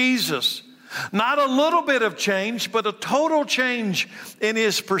Jesus. Not a little bit of change, but a total change in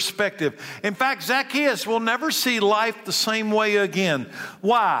his perspective. In fact, Zacchaeus will never see life the same way again.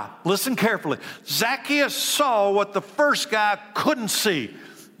 Why? Listen carefully. Zacchaeus saw what the first guy couldn't see.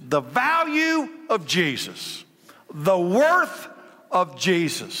 The value of Jesus. The worth of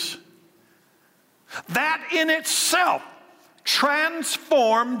Jesus. That in itself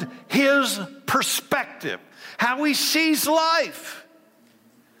transformed his perspective. How he sees life.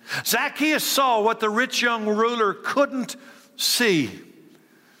 Zacchaeus saw what the rich young ruler couldn't see.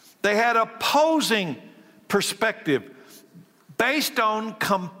 They had opposing perspective based on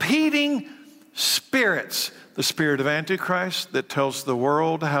competing spirits. The spirit of Antichrist that tells the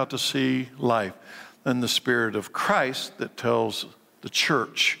world how to see life, and the spirit of Christ that tells the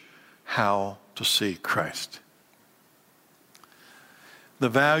church how to see Christ. The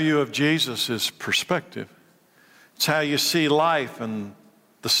value of Jesus is perspective. It's how you see life and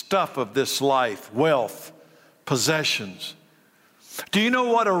the stuff of this life, wealth, possessions. Do you know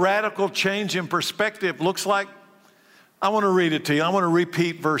what a radical change in perspective looks like? I want to read it to you. I want to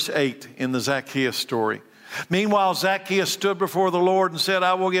repeat verse 8 in the Zacchaeus story. Meanwhile, Zacchaeus stood before the Lord and said,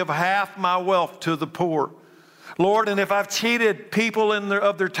 I will give half my wealth to the poor. Lord, and if I've cheated people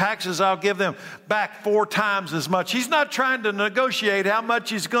of their taxes, I'll give them back 4 times as much. He's not trying to negotiate how much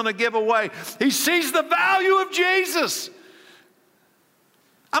he's going to give away. He sees the value of Jesus.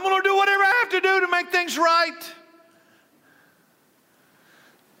 I'm going to do whatever I have to do to make things right.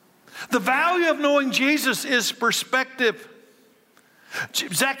 The value of knowing Jesus is perspective.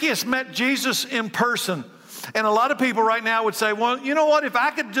 Zacchaeus met Jesus in person. And a lot of people right now would say, well, you know what? If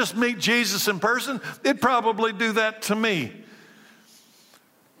I could just meet Jesus in person, it'd probably do that to me.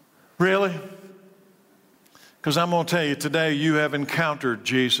 Really? Because I'm going to tell you today, you have encountered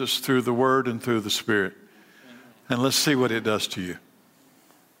Jesus through the Word and through the Spirit. And let's see what it does to you.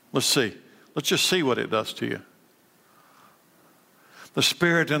 Let's see. Let's just see what it does to you. The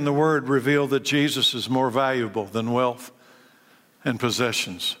Spirit and the Word reveal that Jesus is more valuable than wealth and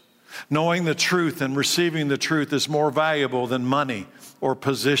possessions. Knowing the truth and receiving the truth is more valuable than money or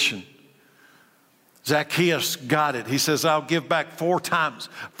position. Zacchaeus got it. He says, I'll give back 4 times.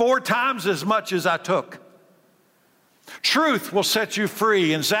 4 times as much as I took. Truth will set you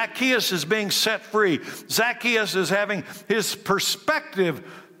free, and Zacchaeus is being set free. Zacchaeus is having his perspective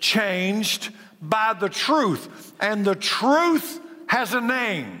changed by the truth, and the truth has a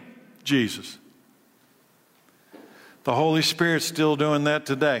name, Jesus. The Holy Spirit's still doing that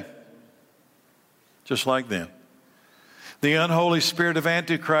today, just like then. The unholy spirit of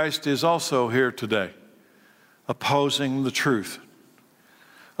Antichrist is also here today, opposing the truth.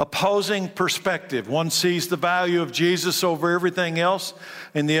 Opposing perspective. One sees the value of Jesus over everything else,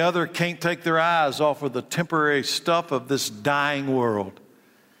 and the other can't take their eyes off of the temporary stuff of this dying world.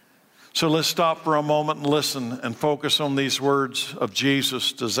 So let's stop for a moment and listen and focus on these words of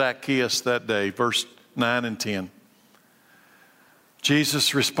Jesus to Zacchaeus that day, verse 9 and 10.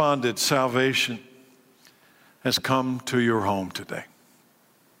 Jesus responded, salvation has come to your home today.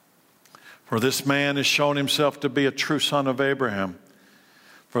 For this man has shown himself to be a true son of Abraham.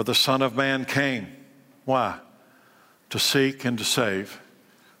 For the Son of Man came. Why? To seek and to save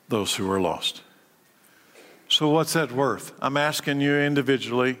those who are lost. So what's that worth? I'm asking you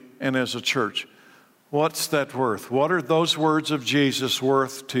individually and as a church. What's that worth? What are those words of Jesus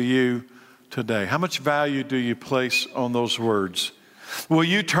worth to you today? How much value do you place on those words? Will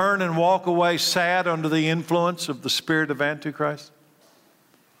you turn and walk away sad under the influence of the spirit of Antichrist?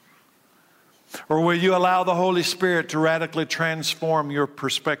 Or will you allow the Holy Spirit to radically transform your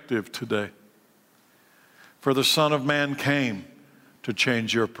perspective today? For the Son of Man came to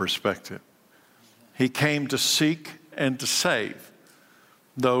change your perspective. He came to seek and to save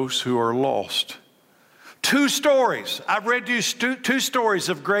those who are lost. Two stories. I've read you two stories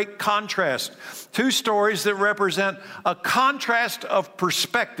of great contrast. Two stories that represent a contrast of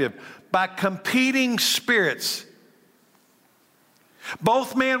perspective by competing spirits.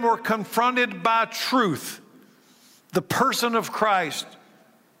 Both men were confronted by truth, the person of Christ.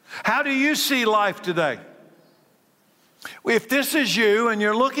 How do you see life today? If this is you and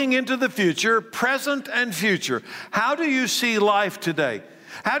you're looking into the future, present and future, how do you see life today?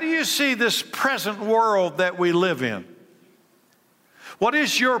 How do you see this present world that we live in? What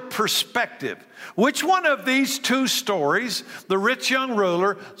is your perspective? Which one of these two stories, the rich young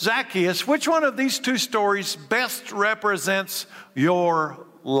ruler, Zacchaeus, which one of these two stories best represents your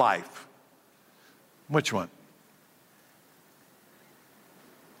life? Which one?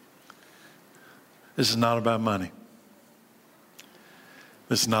 This is not about money.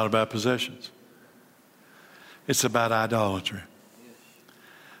 This is not about possessions. It's about idolatry.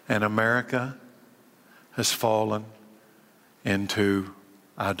 And America has fallen into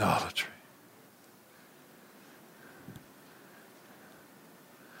idolatry.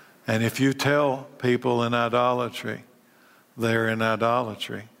 And if you tell people in idolatry they're in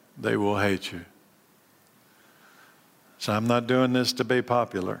idolatry, they will hate you. So I'm not doing this to be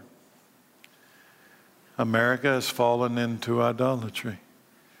popular. America has fallen into idolatry.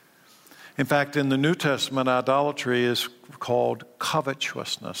 In fact, in the New Testament, idolatry is called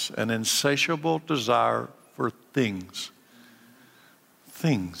covetousness, an insatiable desire for things.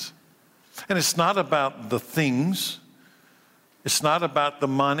 Things. And it's not about the things. It's not about the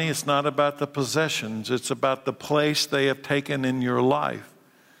money. It's not about the possessions. It's about the place they have taken in your life.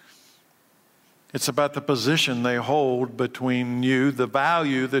 It's about the position they hold between you, the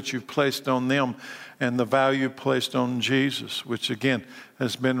value that you've placed on them, and the value placed on Jesus, which again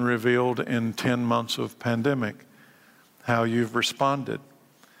has been revealed in 10 months of pandemic, how you've responded.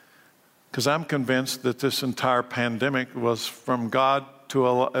 Because I'm convinced that this entire pandemic was from God,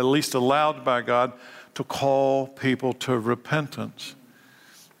 to at least allowed by God, to call people to repentance.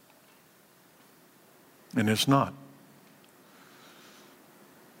 And it's not.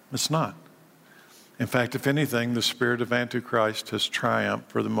 It's not. In fact, if anything, the spirit of Antichrist has triumphed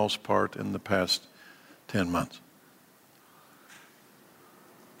for the most part in the past 10 months.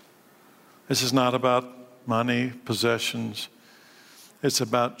 This is not about money, possessions. It's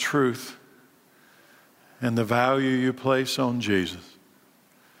about truth and the value you place on Jesus.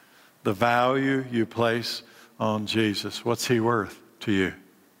 The value you place on Jesus. What's he worth to you?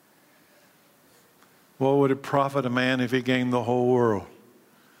 What would it profit a man if he gained the whole world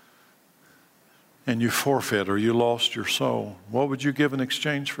and you forfeit or you lost your soul? What would you give in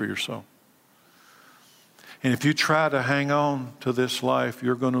exchange for your soul? And if you try to hang on to this life,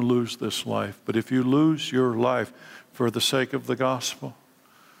 you're going to lose this life. But if you lose your life for the sake of the gospel,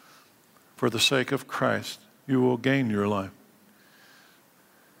 for the sake of Christ, you will gain your life.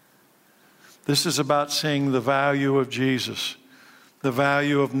 This is about seeing the value of Jesus, the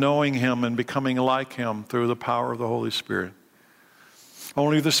value of knowing him and becoming like him through the power of the Holy Spirit.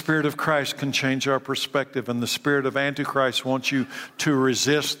 Only the Spirit of Christ can change our perspective, and the spirit of Antichrist wants you to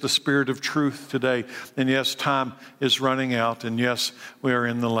resist the Spirit of truth today. And yes, time is running out, and yes, we are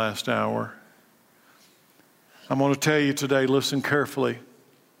in the last hour. I'm going to tell you today, listen carefully.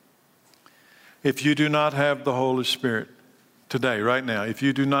 If you do not have the Holy Spirit today, right now, if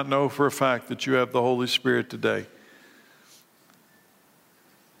you do not know for a fact that you have the Holy Spirit today,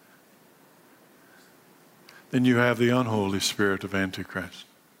 then you have the unholy spirit of Antichrist.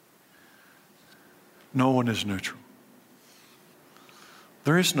 No one is neutral.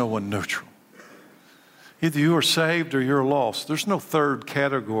 There is no one neutral. Either you are saved or you're lost. There's no third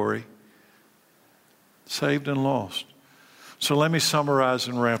category. Saved and lost. So let me summarize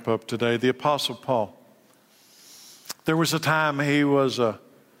and wrap up today. The Apostle Paul. There was a time he was a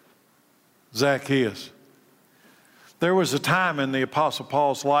Zacchaeus. There was a time in the Apostle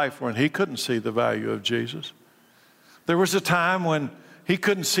Paul's life when he couldn't see the value of Jesus. There was a time when he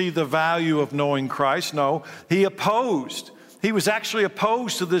couldn't see the value of knowing Christ. No, he opposed. He was actually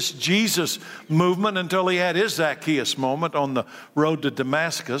opposed to this Jesus movement until he had his Zacchaeus moment on the road to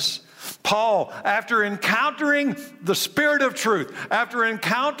Damascus. Paul, after encountering the Spirit of truth, after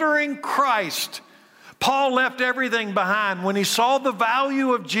encountering Christ, Paul left everything behind. When he saw the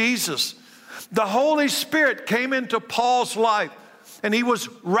value of Jesus, the Holy Spirit came into Paul's life, and he was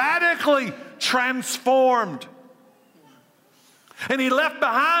radically transformed. And he left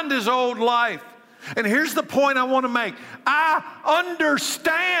behind his old life. And here's the point I want to make. I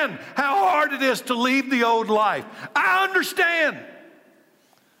understand how hard it is to leave the old life. I understand.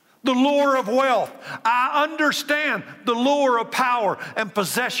 the lure of wealth. I understand the lure of power and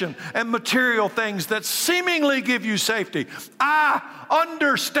possession and material things that seemingly give you safety. I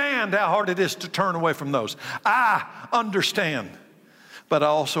understand how hard it is to turn away from those. I understand. But I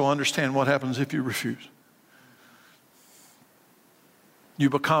also understand what happens if you refuse. You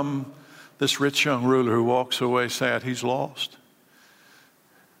become this rich young ruler who walks away sad. He's lost.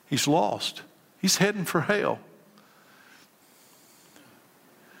 He's lost. He's heading for hell.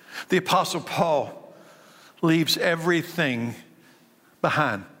 The Apostle Paul leaves everything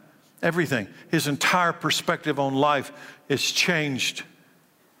behind. Everything. His entire perspective on life is changed.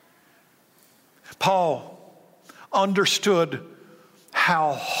 Paul understood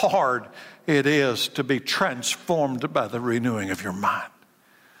how hard it is to be transformed by the renewing of your mind.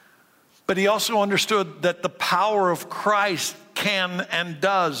 But he also understood that the power of Christ can and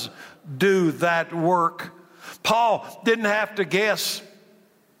does do that work. Paul didn't have to guess.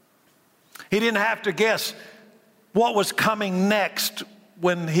 He didn't have to guess what was coming next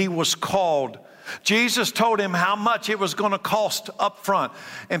when he was called. Jesus told him how much it was going to cost up front.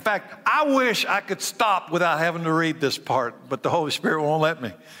 In fact, I wish I could stop without having to read this part, but the Holy Spirit won't let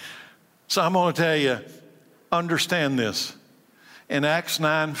me. So I'm going to tell you, understand this. In Acts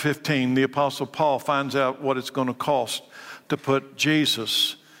 9:15, the Apostle Paul finds out what it's going to cost to put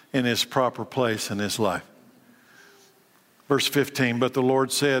Jesus in his proper place in his life. Verse 15, but the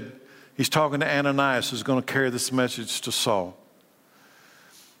Lord said, he's talking to Ananias, who's going to carry this message to Saul.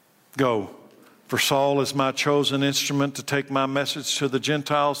 Go, for Saul is my chosen instrument to take my message to the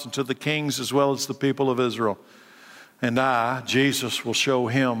Gentiles and to the kings as well as the people of Israel. And I, Jesus, will show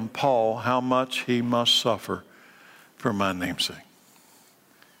him, Paul, how much he must suffer for my name's sake.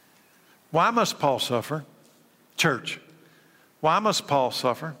 Why must Paul suffer? Church, why must Paul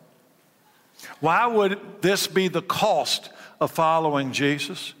suffer? Why would this be the cost of following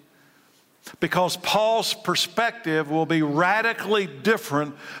Jesus? Because Paul's perspective will be radically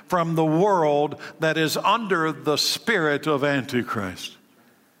different from the world that is under the spirit of Antichrist.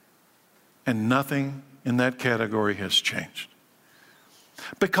 And nothing in that category has changed.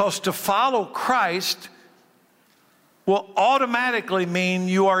 Because to follow Christ will automatically mean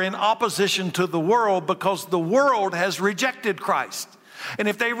you are in opposition to the world, because the world has rejected Christ. And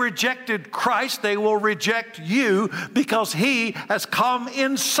if they rejected Christ, they will reject you because he has come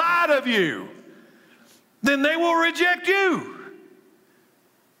inside of you. Then they will reject you.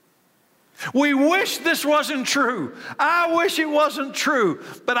 We wish this wasn't true. I wish it wasn't true,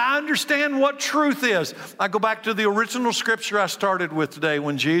 but I understand what truth is. I go back to the original scripture I started with today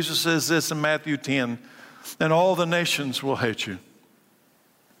when Jesus says this in Matthew 10, and all the nations will hate you.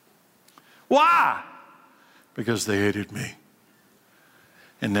 Why? Because they hated me.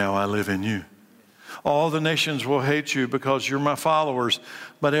 And now I live in you. All the nations will hate you because you're my followers,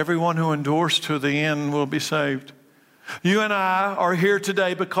 but everyone who endures to the end will be saved. You and I are here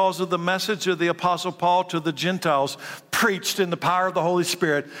today because of the message of the Apostle Paul to the Gentiles, preached in the power of the Holy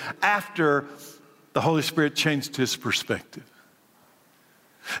Spirit after the Holy Spirit changed his perspective.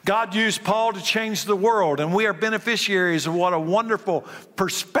 God used Paul to change the world, and we are beneficiaries of what a wonderful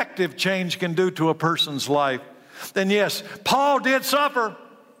perspective change can do to a person's life. And yes, Paul did suffer.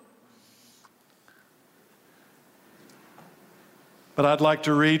 But I'd like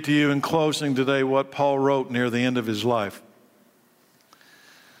to read to you in closing today what Paul wrote near the end of his life.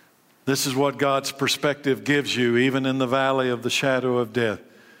 This is what God's perspective gives you, even in the valley of the shadow of death.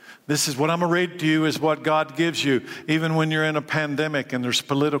 This is what I'm going to read to you is what God gives you, even when you're in a pandemic and there's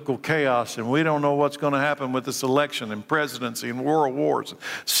political chaos and we don't know what's going to happen with this election and presidency and world wars, and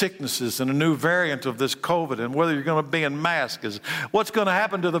sicknesses and a new variant of this COVID, and whether you're going to be in masks. What's going to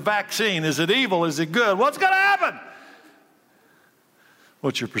happen to the vaccine? Is it evil? Is it good? What's going to happen?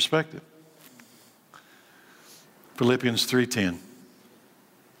 What's your perspective? Philippians 3:10.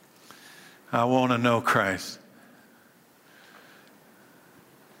 I want to know Christ.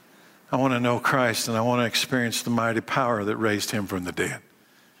 I want to know Christ, and I want to experience the mighty power that raised him from the dead.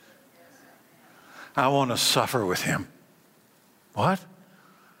 I want to suffer with him. What?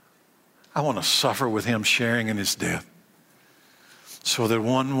 I want to suffer with him, sharing in his death, so that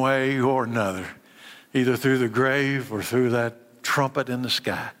one way or another, either through the grave or through that trumpet in the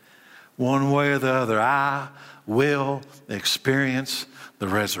sky, one way or the other, I will experience the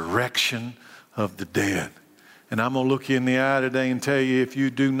resurrection of the dead. And I'm going to look you in the eye today and tell you, if you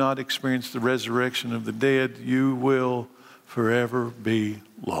do not experience the resurrection of the dead, you will forever be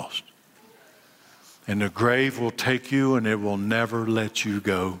lost. And the grave will take you and it will never let you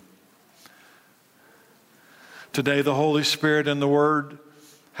go. Today, the Holy Spirit and the Word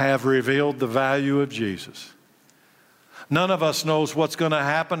have revealed the value of Jesus. None of us knows what's going to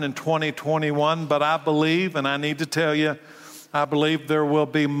happen in 2021, but I believe, and I need to tell you, I believe there will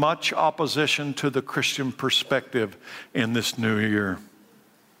be much opposition to the Christian perspective in this new year.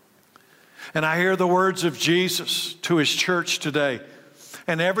 And I hear the words of Jesus to his church today.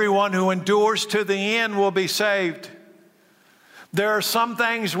 And everyone who endures to the end will be saved. There are some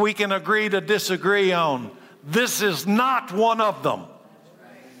things we can agree to disagree on. This is not one of them.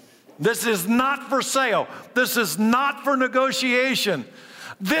 This is not for sale. This is not for negotiation.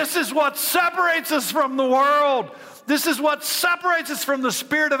 This is what separates us from the world. This is what separates us from the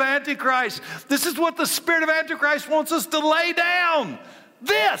spirit of Antichrist. This is what the spirit of Antichrist wants us to lay down.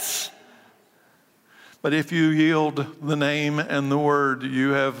 This. But if you yield the name and the word,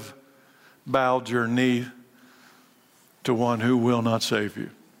 you have bowed your knee to one who will not save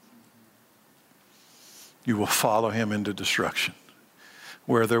you. You will follow him into destruction,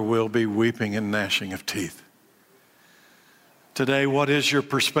 where there will be weeping and gnashing of teeth. Today, what is your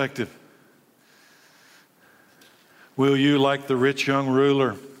perspective? Will you, like the rich young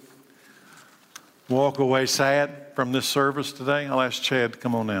ruler, walk away sad from this service today? I'll ask Chad to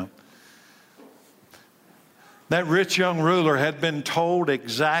come on now. That rich young ruler had been told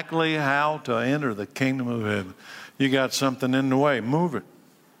exactly how to enter the kingdom of heaven. You got something in the way. Move it.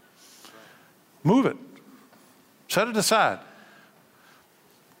 Move it. Set it aside.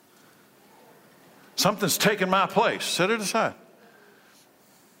 Something's taking my place. Set it aside.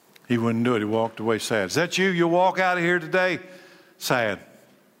 He wouldn't do it. He walked away sad. Is that you? You'll walk out of here today sad.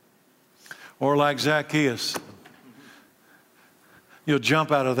 Or like Zacchaeus, you'll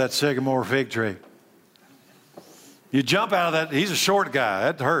jump out of that sycamore fig tree. You jump out of that. He's a short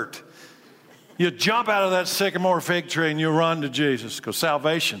guy. That hurt. You jump out of that sycamore fig tree and you run to Jesus, because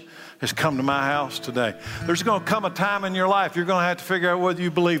salvation has come to my house today. There's going to come a time in your life you're going to have to figure out whether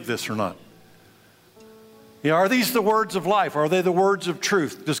you believe this or not. Yeah, are these the words of life? Are they the words of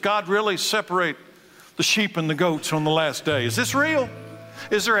truth? Does God really separate the sheep and the goats on the last day? Is this real?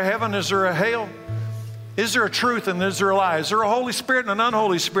 Is there a heaven? Is there a hell? Is there a truth and is there a lie? Is there a Holy Spirit and an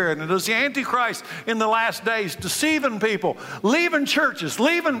unholy spirit? And is the Antichrist in the last days deceiving people, leaving churches,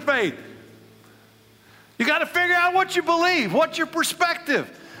 leaving faith? You got to figure out what you believe, what's your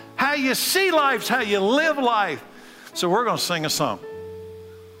perspective, how you see life, how you live life. So we're going to sing a song.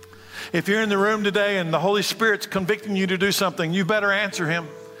 If you're in the room today and the Holy Spirit's convicting you to do something, you better answer him.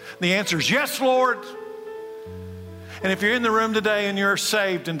 The answer is yes, Lord. And if you're in the room today and you're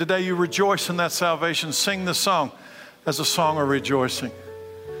saved and today you rejoice in that salvation, sing this song as a song of rejoicing.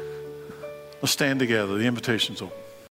 Let's stand together. The invitation's open.